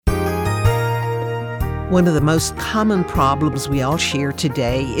One of the most common problems we all share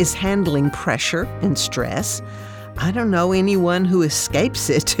today is handling pressure and stress. I don't know anyone who escapes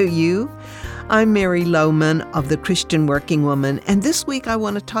it, do you? I'm Mary Lohman of the Christian Working Woman, and this week I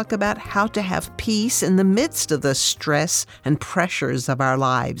want to talk about how to have peace in the midst of the stress and pressures of our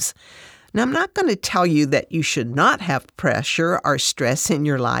lives. Now, I'm not going to tell you that you should not have pressure or stress in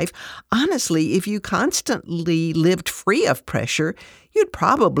your life. Honestly, if you constantly lived free of pressure, you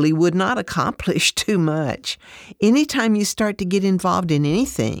probably would not accomplish too much. Anytime you start to get involved in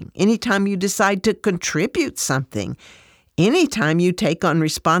anything, anytime you decide to contribute something, anytime you take on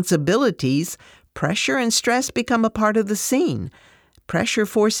responsibilities, pressure and stress become a part of the scene. Pressure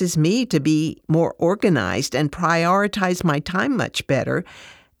forces me to be more organized and prioritize my time much better.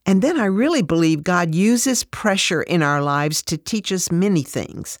 And then I really believe God uses pressure in our lives to teach us many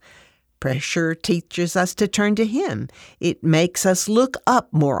things. Pressure teaches us to turn to Him. It makes us look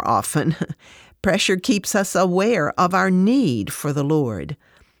up more often. Pressure keeps us aware of our need for the Lord.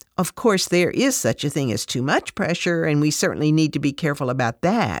 Of course, there is such a thing as too much pressure, and we certainly need to be careful about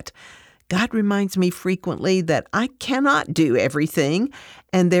that. God reminds me frequently that I cannot do everything,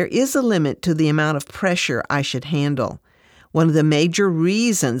 and there is a limit to the amount of pressure I should handle. One of the major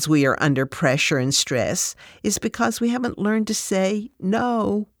reasons we are under pressure and stress is because we haven't learned to say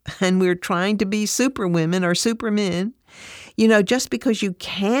no, and we're trying to be superwomen or supermen. You know, just because you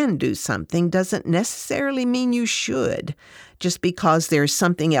can do something doesn't necessarily mean you should. Just because there's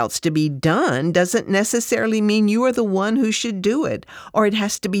something else to be done doesn't necessarily mean you are the one who should do it, or it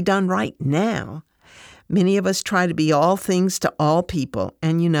has to be done right now. Many of us try to be all things to all people,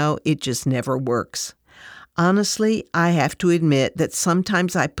 and it just never works. Honestly, I have to admit that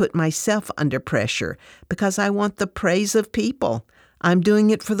sometimes I put myself under pressure because I want the praise of people. I'm doing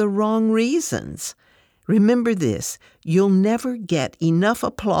it for the wrong reasons. Remember this, you'll never get enough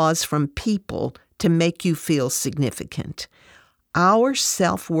applause from people to make you feel significant. Our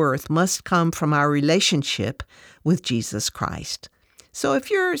self-worth must come from our relationship with Jesus Christ. So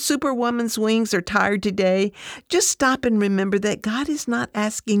if your superwoman's wings are tired today, just stop and remember that God is not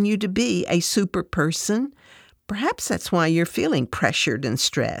asking you to be a super person. Perhaps that's why you're feeling pressured and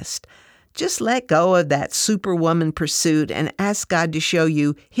stressed. Just let go of that superwoman pursuit and ask God to show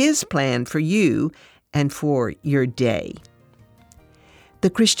you His plan for you and for your day. The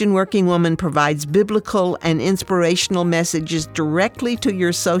Christian Working Woman provides biblical and inspirational messages directly to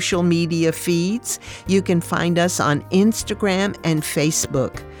your social media feeds. You can find us on Instagram and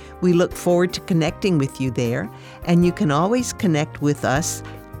Facebook. We look forward to connecting with you there, and you can always connect with us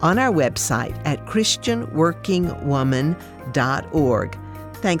on our website at christianworkingwoman.org.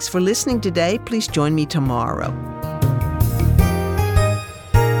 Thanks for listening today. Please join me tomorrow.